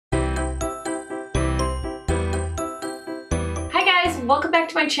Welcome back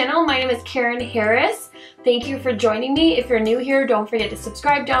to my channel. My name is Karen Harris. Thank you for joining me. If you're new here, don't forget to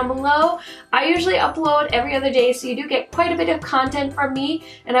subscribe down below. I usually upload every other day, so you do get quite a bit of content from me,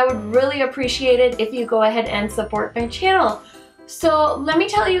 and I would really appreciate it if you go ahead and support my channel. So let me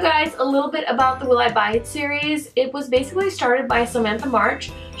tell you guys a little bit about the Will I Buy It series. It was basically started by Samantha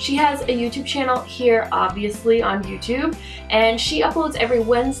March. She has a YouTube channel here, obviously, on YouTube, and she uploads every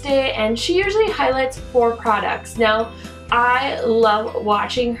Wednesday, and she usually highlights 4 products. Now, I love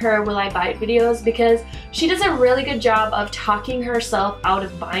watching her Will I Buy It videos because she does a really good job of talking herself out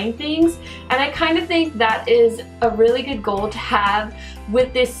of buying things, and I kind of think that is a really good goal to have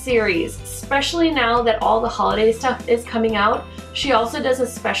with this series, especially now that all the holiday stuff is coming out. She also does a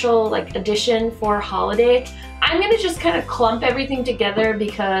special edition for holiday. I'm gonna just kind of clump everything together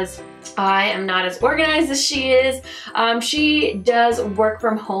because I am not as organized as she is. She does work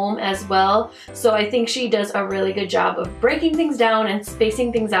from home as well, so I think she does a really good job of breaking things down and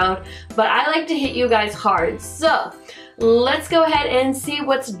spacing things out, but I like to hit you guys hard. So let's go ahead and see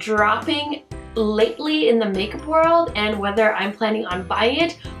what's dropping lately in the makeup world and whether I'm planning on buying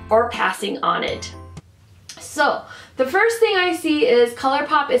it or passing on it. So the first thing I see is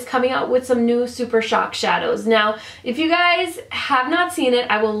ColourPop is coming out with some new Super Shock shadows. Now, if you guys have not seen it,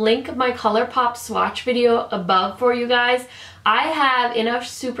 I will link my ColourPop swatch video above for you guys. I have enough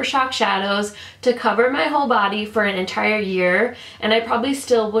Super Shock shadows to cover my whole body for an entire year, and I probably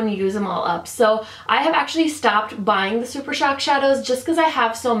still wouldn't use them all up. So I have actually stopped buying the Super Shock shadows just because I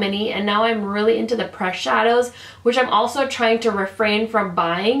have so many, and now I'm really into the press shadows, which I'm also trying to refrain from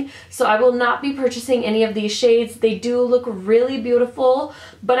buying. So I will not be purchasing any of these shades. They do look really beautiful,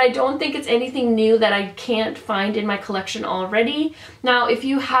 but I don't think it's anything new that I can't find in my collection already. Now, if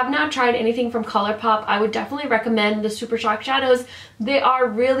you have not tried anything from ColourPop, I would definitely recommend the Super Shock shadows. They are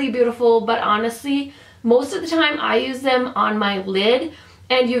really beautiful, but honestly, most of the time I use them on my lid,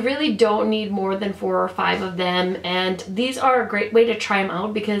 and you really don't need more than 4 or 5 of them, and these are a great way to try them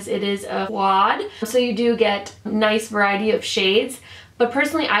out because it is a quad, so you do get a nice variety of shades. But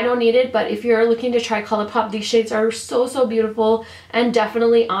personally, I don't need it, but if you're looking to try ColourPop, these shades are so beautiful and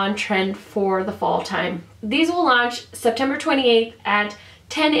definitely on trend for the fall time. These will launch September 28th at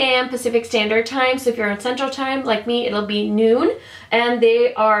 10 a.m. Pacific Standard Time, so if you're on Central Time like me, it'll be noon, and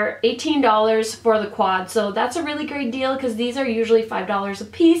they are $18 for the quad, so that's a really great deal because these are usually $5 a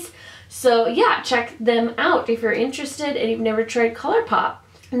piece. So yeah, check them out if you're interested and you've never tried ColourPop.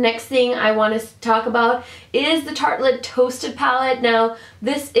 Next thing I want to talk about is the Tartelette Toasted palette. Now,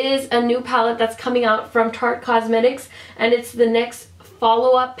 this is a new palette that's coming out from Tarte Cosmetics, and it's the next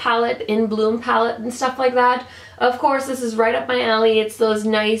follow-up palette, in Bloom palette and stuff like that. Of course, this is right up my alley. It's those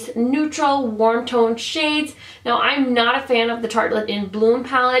nice neutral warm toned shades. Now, I'm not a fan of the Tartelette in Bloom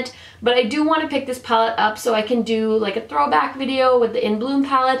palette, but I do want to pick this palette up so I can do like a throwback video with the In Bloom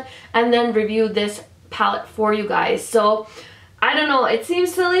palette and then review this palette for you guys. So I don't know, it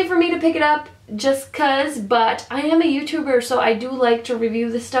seems silly for me to pick it up just cause, but I am a YouTuber, so I do like to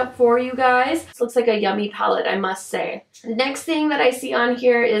review this stuff for you guys. This looks like a yummy palette, I must say. Next thing that I see on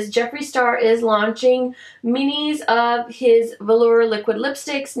here is Jeffree Star is launching minis of his velour liquid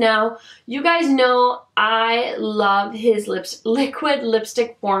lipsticks. Now, you guys know I love his liquid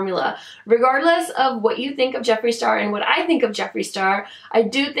lipstick formula. Regardless of what you think of Jeffree Star and what I think of Jeffree Star, I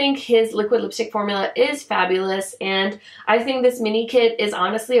do think his liquid lipstick formula is fabulous, and I think this mini kit is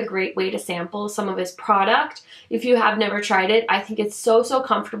honestly a great way to sample some of his product. If you have never tried it, I think it's so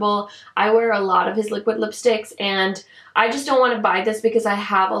comfortable. I wear a lot of his liquid lipsticks, and I just don't want to buy this because I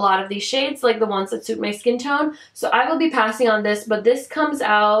have a lot of these shades, like the ones that suit my skin tone. So I will be passing on this, but this comes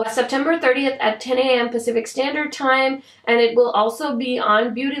out September 30th at 10 a.m. Pacific Standard Time, and it will also be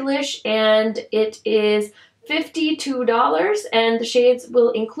on Beautylish, and it is $52, and the shades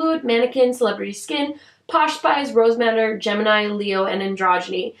will include Mannequin, Celebrity Skin, Posh Spice, Rose Madder, Gemini, Leo, and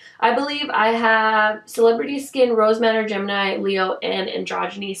Androgyny. I believe I have Celebrity Skin, Rose Madder, Gemini, Leo, and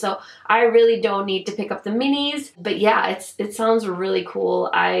Androgyny, so I really don't need to pick up the minis. But yeah, it sounds really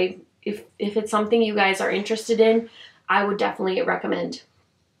cool. If it's something you guys are interested in, I would definitely recommend.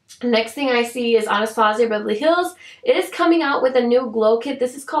 Next thing I see is Anastasia Beverly Hills is coming out with a new glow kit.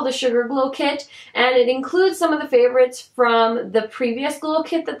 This is called the Sugar Glow Kit, and it includes some of the favorites from the previous glow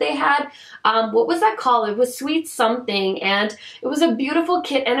kit that they had. What was that called? It was Sweet Something, and it was a beautiful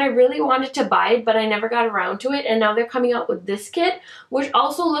kit, and I really wanted to buy it, but I never got around to it, and now they're coming out with this kit, which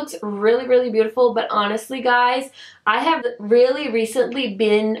also looks really beautiful. But honestly, guys, I have really recently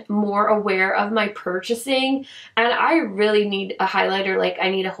been more aware of my purchasing, and I really need a highlighter. Like, I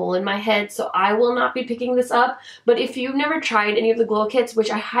need a hole in my head, so I will not be picking this up. But if you've never tried any of the glow kits,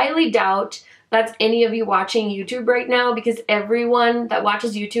 which I highly doubt that's any of you watching YouTube right now, because everyone that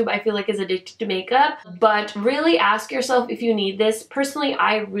watches YouTube I feel like is addicted to makeup. But really ask yourself if you need this. Personally,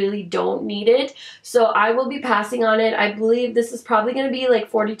 I really don't need it, so I will be passing on it. I believe this is probably going to be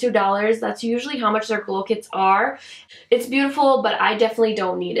like $42. That's usually how much their glow kits are. It's beautiful, but I definitely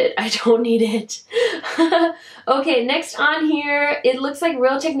don't need it. I don't need it. Okay, next on here, it looks like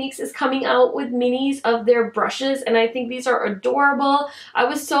Real Techniques is coming out with minis of their brushes, and I think these are adorable. I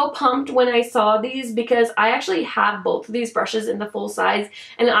was so pumped when I saw these because I actually have both of these brushes in the full size,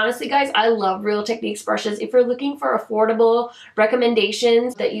 and honestly guys, I love Real Techniques brushes. If you're looking for affordable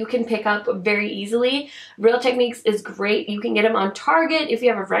recommendations that you can pick up very easily, Real Techniques is great. You can get them on Target. If you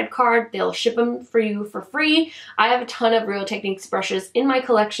have a red card, they'll ship them for you for free. I have a ton of Real Techniques brushes in my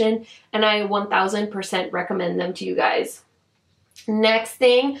collection, and I 1000% recommend them to you guys. Next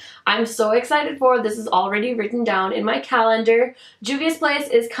thing I'm so excited for, this is already written down in my calendar. Juvia's Place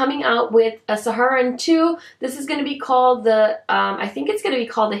is coming out with a Saharan 2. This is going to be called the, I think it's going to be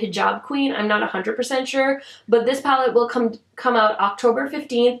called the Hijab Queen. I'm not 100% sure, but this palette will come out October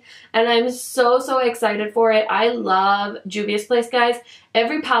 15th, and I'm so excited for it. I love Juvia's Place, guys.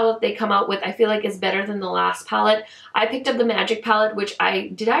 Every palette they come out with I feel like is better than the last palette. I picked up the Magic palette, which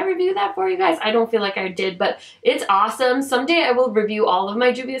did I review that for you guys? I don't feel like I did, but it's awesome. Someday I will review all of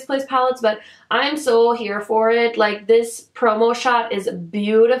my Juvia's Place palettes, but I'm so here for it. Like, this promo shot is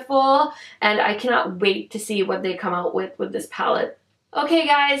beautiful, and I cannot wait to see what they come out with this palette. Okay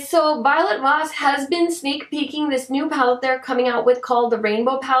guys, so Violet Voss has been sneak peeking this new palette they're coming out with called the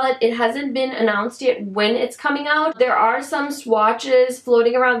Rainbow Palette. It hasn't been announced yet when it's coming out. There are some swatches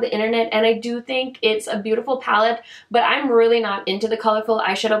floating around the internet, and I do think it's a beautiful palette, but I'm really not into the colorful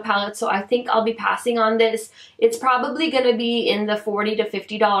eyeshadow palette, so I think I'll be passing on this. It's probably going to be in the $40 to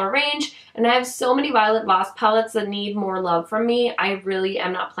 $50 range, and I have so many Violet Voss palettes that need more love from me. I really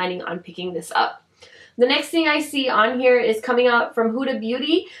am not planning on picking this up. The next thing I see on here is coming out from Huda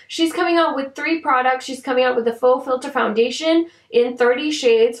Beauty. She's coming out with 3 products. She's coming out with a Faux Filter Foundation in 30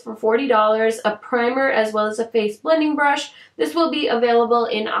 shades for $40, a primer, as well as a face blending brush. This will be available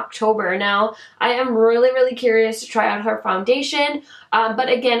in October. Now, I am really curious to try out her foundation, but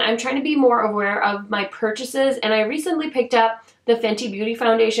again, I'm trying to be more aware of my purchases, and I recently picked up the Fenty Beauty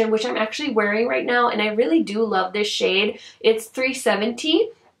foundation, which I'm actually wearing right now, and I really do love this shade. It's 370.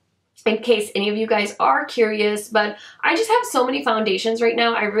 In case any of you guys are curious, but I just have so many foundations right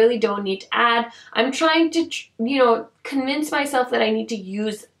now, I really don't need to add. I'm trying to, you know, convince myself that I need to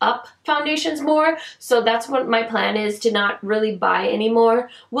use up foundations more, so that's what my plan is, to not really buy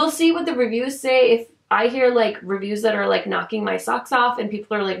anymore. We'll see what the reviews say. If I hear like reviews that are like knocking my socks off and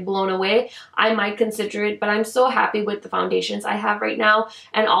people are like blown away, I might consider it, but I'm so happy with the foundations I have right now,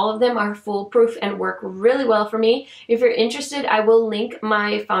 and all of them are foolproof and work really well for me. If you're interested, I will link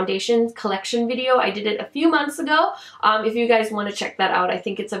my foundations collection video. I did it a few months ago. If you guys want to check that out, I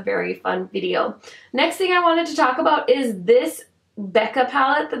think it's a very fun video. Next thing I wanted to talk about is this Becca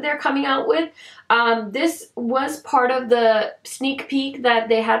palette that they're coming out with. This was part of the sneak peek that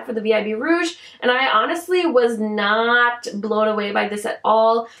they had for the VIB Rouge, and I honestly was not blown away by this at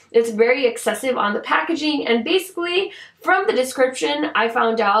all. It's very excessive on the packaging, and basically from the description I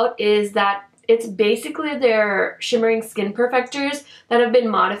found out is that it's basically their shimmering skin perfectors that have been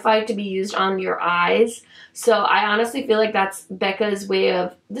modified to be used on your eyes. So I honestly feel like that's Becca's way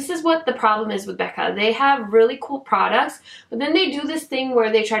of, this is what the problem is with Becca. They have really cool products, but then they do this thing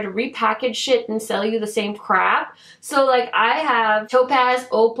where they try to repackage shit and sell you the same crap. So like, I have Topaz,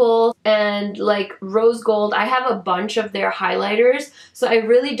 Opal, and like Rose Gold. I have a bunch of their highlighters, so I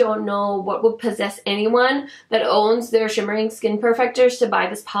really don't know what would possess anyone that owns their shimmering skin perfectors to buy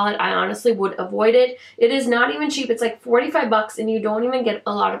this palette. I honestly would avoid it. It is not even cheap. It's like 45 bucks, and you don't even get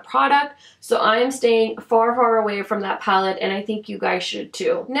a lot of product. So I'm staying far away from that palette, and I think you guys should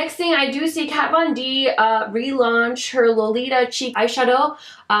too. Next thing, I do see Kat Von D relaunch her Lolita Cheek eyeshadow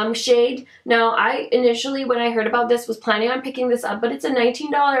shade. Now, I initially, when I heard about this, was planning on picking this up, but it's a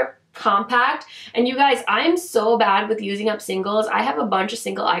 $19 compact, and you guys, I'm so bad with using up singles. I have a bunch of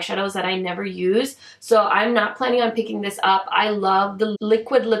single eyeshadows that I never use, so I'm not planning on picking this up. I love the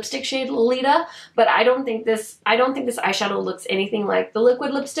liquid lipstick shade Lolita, but I don't think this eyeshadow looks anything like the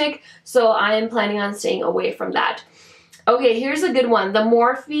liquid lipstick, so I am planning on staying away from that. Okay, here's a good one, the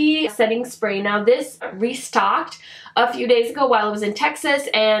Morphe setting spray. Now, this restocked a few days ago while I was in Texas,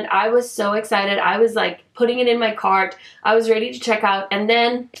 and I was so excited. I was like putting it in my cart. I was ready to check out, and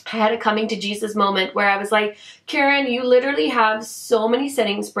then I had a coming to Jesus moment where I was like, Karen, you literally have so many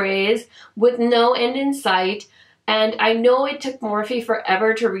setting sprays with no end in sight. And I know it took Morphe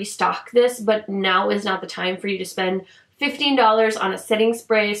forever to restock this, but now is not the time for you to spend $15 on a setting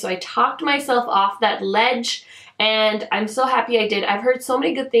spray. So I talked myself off that ledge, and I'm so happy I did. I've heard so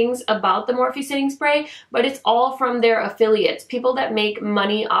many good things about the Morphe setting spray, but it's all from their affiliates, people that make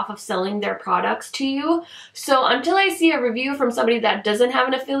money off of selling their products to you. So until I see a review from somebody that doesn't have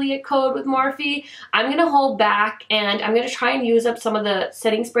an affiliate code with Morphe, I'm gonna hold back, and I'm gonna try and use up some of the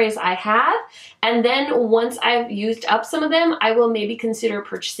setting sprays I have. And then once I've used up some of them, I will maybe consider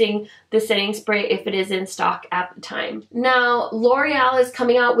purchasing the setting spray if it is in stock at the time. Now, L'Oreal is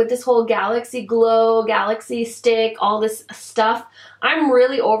coming out with this whole Galaxy Glow, Galaxy Stick, all this stuff. I'm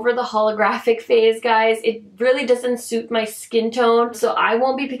really over the holographic phase, guys. It really doesn't suit my skin tone, so I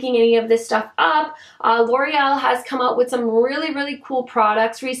won't be picking any of this stuff up. L'Oreal has come out with some really cool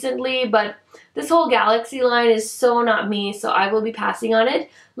products recently, but this whole Galaxy line is so not me, so I will be passing on it.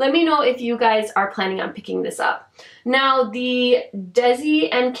 Let me know if you guys are planning on picking this up. Now, the Desi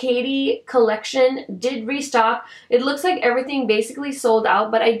and Katie collection did restock. It looks like everything basically sold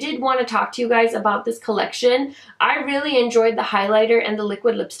out, but I did want to talk to you guys about this collection. I really enjoyed the highlighter and the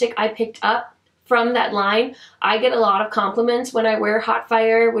liquid lipstick I picked up from that line. I get a lot of compliments when I wear Hot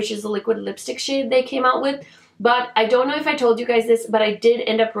Fire, which is the liquid lipstick shade they came out with. But I don't know if I told you guys this, but I did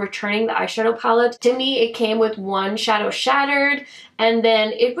end up returning the eyeshadow palette. To me, it came with one shadow shattered, and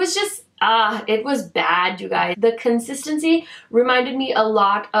then it was just, it was bad, you guys. The consistency reminded me a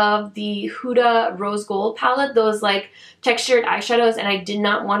lot of the Huda Rose Gold palette, those like textured eyeshadows, and I did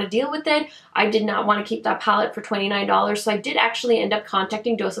not want to deal with it. I did not want to keep that palette for $29, so I did actually end up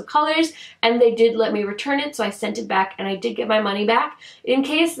contacting Dose of Colors, and they did let me return it, so I sent it back, and I did get my money back. In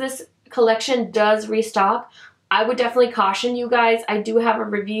case this collection does restock, I would definitely caution you guys. I do have a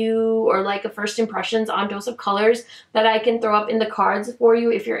review or like a first impressions on Dose of Colors that I can throw up in the cards for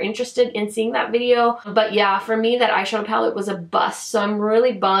you if you're interested in seeing that video. But yeah, for me, that eyeshadow palette was a bust. So I'm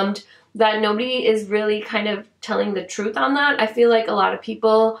really bummed that nobody is really kind of telling the truth on that. I feel like a lot of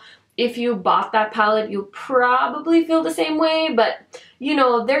people, if you bought that palette, you'll probably feel the same way, but you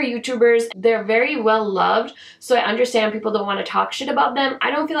know, they're YouTubers, they're very well loved, so I understand people don't want to talk shit about them. I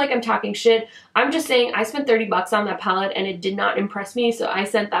don't feel like I'm talking shit. I'm just saying I spent 30 bucks on that palette and it did not impress me, so I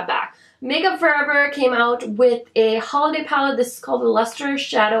sent that back. Makeup Forever came out with a holiday palette. This is called the Luster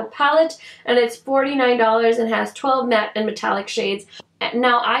Shadow Palette, and it's $49 and has 12 matte and metallic shades.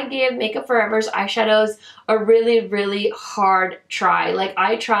 Now, I gave Makeup Forever's eyeshadows a really hard try. Like,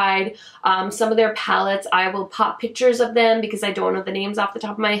 I tried some of their palettes. I will pop pictures of them because I don't know the names off the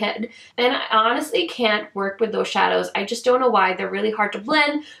top of my head. And I honestly can't work with those shadows. I just don't know why. They're really hard to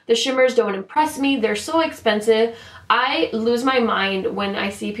blend. The shimmers don't impress me. They're so expensive. I lose my mind when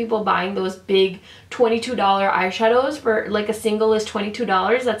I see people buying those big $22 eyeshadows for like a single is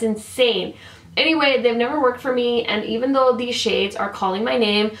 $22. That's insane. Anyway, they've never worked for me, and even though these shades are calling my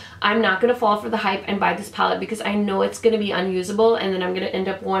name, I'm not going to fall for the hype and buy this palette because I know it's going to be unusable and then I'm going to end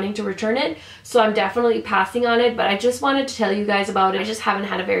up wanting to return it. So I'm definitely passing on it, but I just wanted to tell you guys about it. I just haven't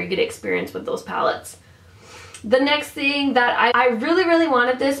had a very good experience with those palettes. The next thing that I really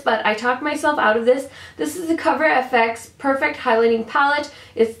wanted this, but I talked myself out of this. This is the Cover FX Perfect Highlighting Palette.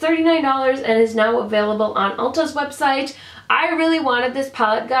 It's $39 and is now available on Ulta's website. I really wanted this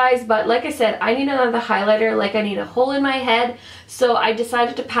palette, guys, but like I said, I need another highlighter, like I need a hole in my head, so I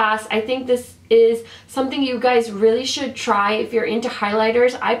decided to pass. I think this is something you guys really should try if you're into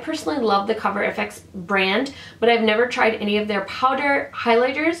highlighters. I personally love the Cover FX brand, but I've never tried any of their powder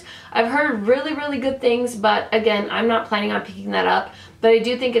highlighters. I've heard really good things, but again, I'm not planning on picking that up. But I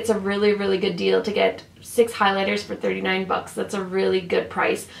do think it's a really good deal to get 6 highlighters for 39 bucks. That's a really good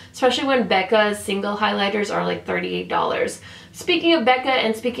price, especially when Becca's single highlighters are like $38. Speaking of Becca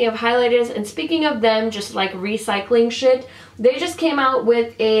and speaking of highlighters and speaking of them just like recycling shit, they just came out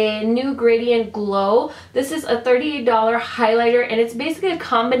with a new Gradient Glow. This is a $38 highlighter, and it's basically a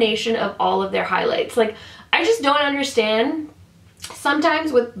combination of all of their highlights. Like, I just don't understand.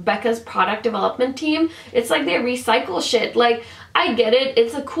 Sometimes with Becca's product development team, it's like they recycle shit. Like, I get it,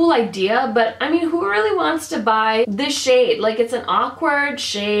 it's a cool idea, but I mean, who really wants to buy this shade? Like, it's an awkward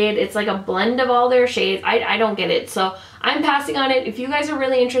shade, it's like a blend of all their shades. I don't get it, so I'm passing on it. If you guys are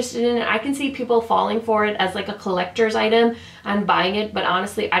really interested in it, I can see people falling for it as like a collector's item and buying it, but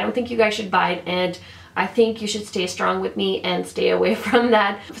honestly, I don't think you guys should buy it, and I think you should stay strong with me and stay away from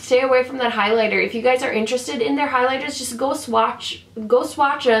that. Stay away from that highlighter. If you guys are interested in their highlighters, just go swatch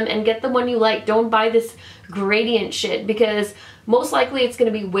them and get the one you like. Don't buy this gradient shit because most likely it's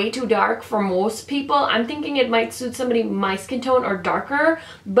going to be way too dark for most people. I'm thinking it might suit somebody my skin tone or darker,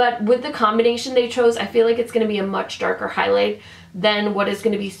 but with the combination they chose, I feel like it's going to be a much darker highlight than what is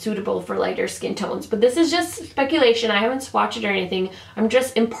going to be suitable for lighter skin tones. But this is just speculation. I haven't swatched it or anything. I'm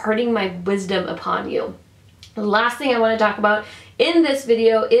just imparting my wisdom upon you. The last thing I want to talk about in this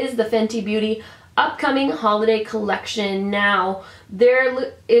video is the Fenty Beauty upcoming holiday collection. Now,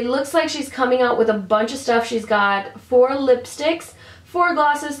 it looks like she's coming out with a bunch of stuff. She's got 4 lipsticks, 4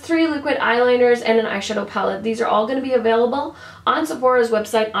 glosses, 3 liquid eyeliners, and an eyeshadow palette. These are all going to be available on Sephora's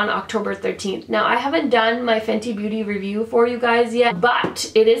website on October 13th. Now, I haven't done my Fenty Beauty review for you guys yet,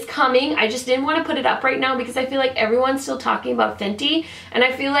 but it is coming. I just didn't want to put it up right now because I feel like everyone's still talking about Fenty, and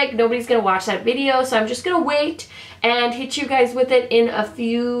I feel like nobody's going to watch that video, so I'm just going to wait and hit you guys with it in a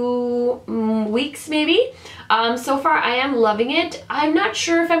few weeks maybe. So far I am loving it. I'm not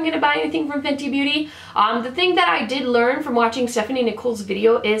sure if I'm going to buy anything from Fenty Beauty. The thing that I did learn from watching Stephanie Nicole's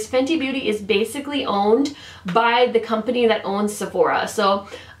video is Fenty Beauty is basically owned by the company that owns Sephora. So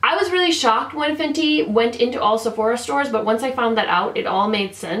I was really shocked when Fenty went into all Sephora stores, but once I found that out, it all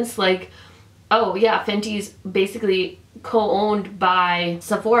made sense. Like, oh yeah, Fenty's basically co-owned by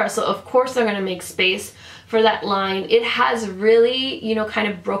Sephora, so of course they're going to make space for that line. It has really, you know, kind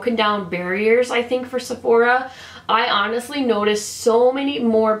of broken down barriers, I think, for Sephora. I honestly noticed so many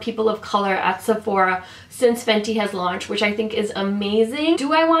more people of color at Sephora since Fenty has launched, which I think is amazing.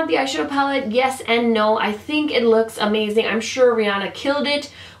 Do I want the eyeshadow palette? Yes and no. I think it looks amazing. I'm sure Rihanna killed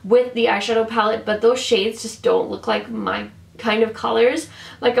it with the eyeshadow palette, but those shades just don't look like my kind of colors.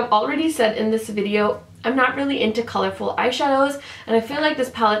 Like I've already said in this video, I'm not really into colorful eyeshadows, and I feel like this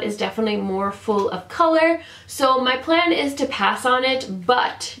palette is definitely more full of color. So my plan is to pass on it,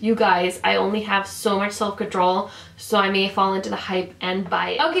 but you guys, I only have so much self-control, so I may fall into the hype and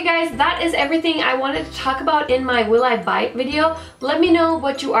buy it. Okay guys, that is everything I wanted to talk about in my Will I Buy It video. Let me know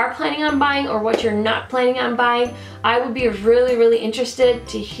what you are planning on buying or what you're not planning on buying. I would be really interested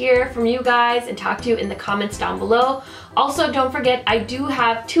to hear from you guys and talk to you in the comments down below. Also, don't forget, I do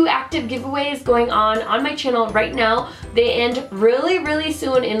have 2 active giveaways going on my channel right now. They end really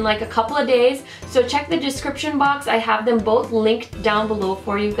soon, in like a couple of days, so check the description box. I have them both linked down below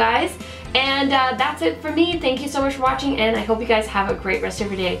for you guys. And that's it for me. Thank you so much for watching, and I hope you guys have a great rest of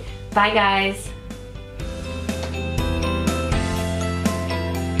your day. Bye guys.